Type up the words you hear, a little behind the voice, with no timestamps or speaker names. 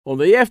On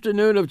the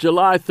afternoon of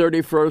July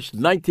 31st,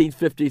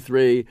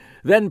 1953,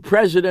 then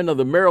president of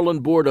the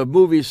Maryland Board of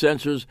Movie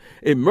Censors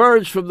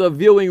emerged from the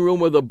viewing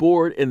room of the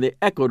board in the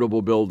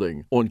Equitable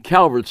Building on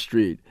Calvert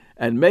Street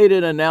and made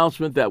an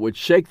announcement that would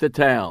shake the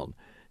town.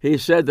 He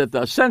said that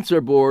the censor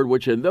board,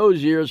 which in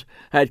those years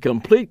had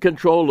complete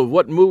control of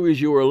what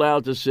movies you were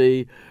allowed to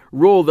see,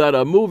 ruled that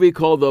a movie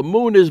called The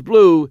Moon is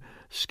Blue,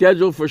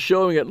 scheduled for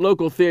showing at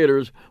local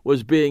theaters,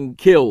 was being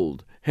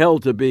killed,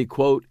 held to be,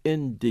 quote,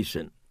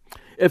 indecent.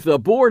 If the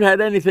board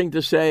had anything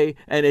to say,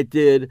 and it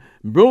did,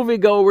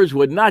 moviegoers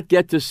would not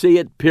get to see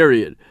it,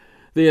 period.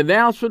 The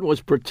announcement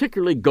was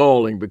particularly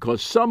galling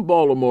because some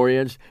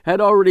Baltimoreans had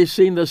already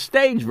seen the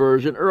stage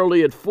version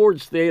early at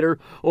Ford's Theater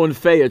on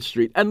Fayette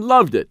Street and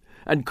loved it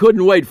and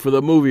couldn't wait for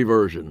the movie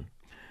version.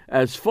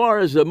 As far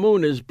as The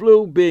Moon is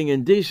Blue being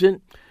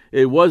indecent,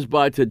 it was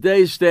by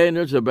today's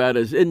standards about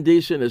as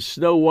indecent as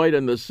Snow White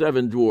and the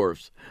Seven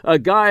Dwarfs. A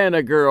guy and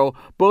a girl,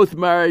 both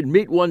married,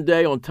 meet one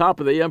day on top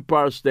of the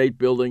Empire State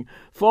Building,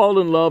 fall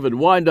in love and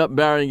wind up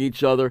marrying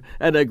each other,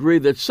 and agree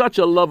that such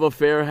a love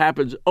affair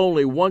happens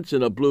only once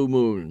in a blue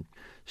moon.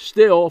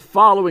 Still,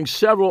 following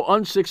several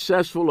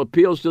unsuccessful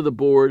appeals to the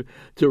board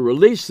to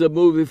release the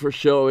movie for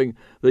showing,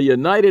 the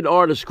United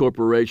Artists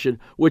Corporation,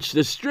 which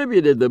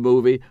distributed the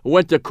movie,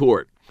 went to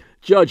court.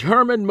 Judge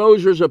Herman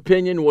Moser's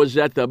opinion was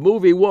that the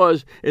movie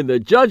was, in the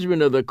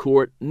judgment of the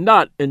court,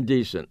 not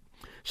indecent.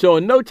 So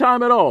in no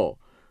time at all,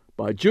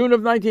 by June of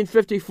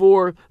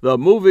 1954, the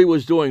movie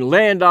was doing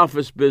land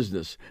office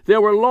business. There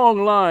were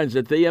long lines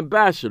at the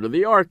Ambassador,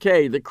 the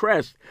Arcade, the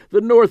Crest,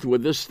 the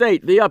Northwood, the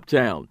State, the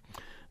Uptown.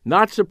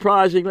 Not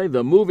surprisingly,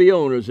 the movie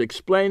owners,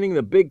 explaining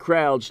the big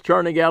crowds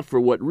turning out for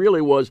what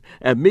really was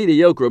a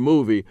mediocre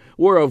movie,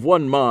 were of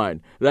one mind,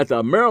 that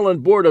the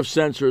Maryland Board of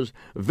Censors,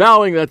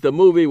 vowing that the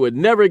movie would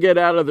never get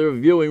out of their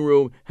viewing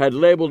room, had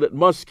labeled it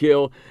must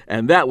kill,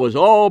 and that was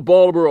all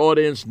Baltimore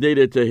audience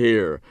needed to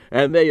hear.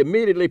 And they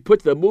immediately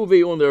put the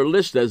movie on their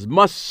list as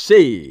must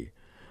see.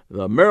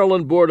 The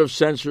Maryland Board of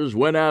Censors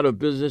went out of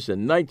business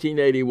in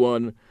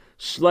 1981,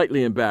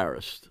 slightly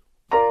embarrassed.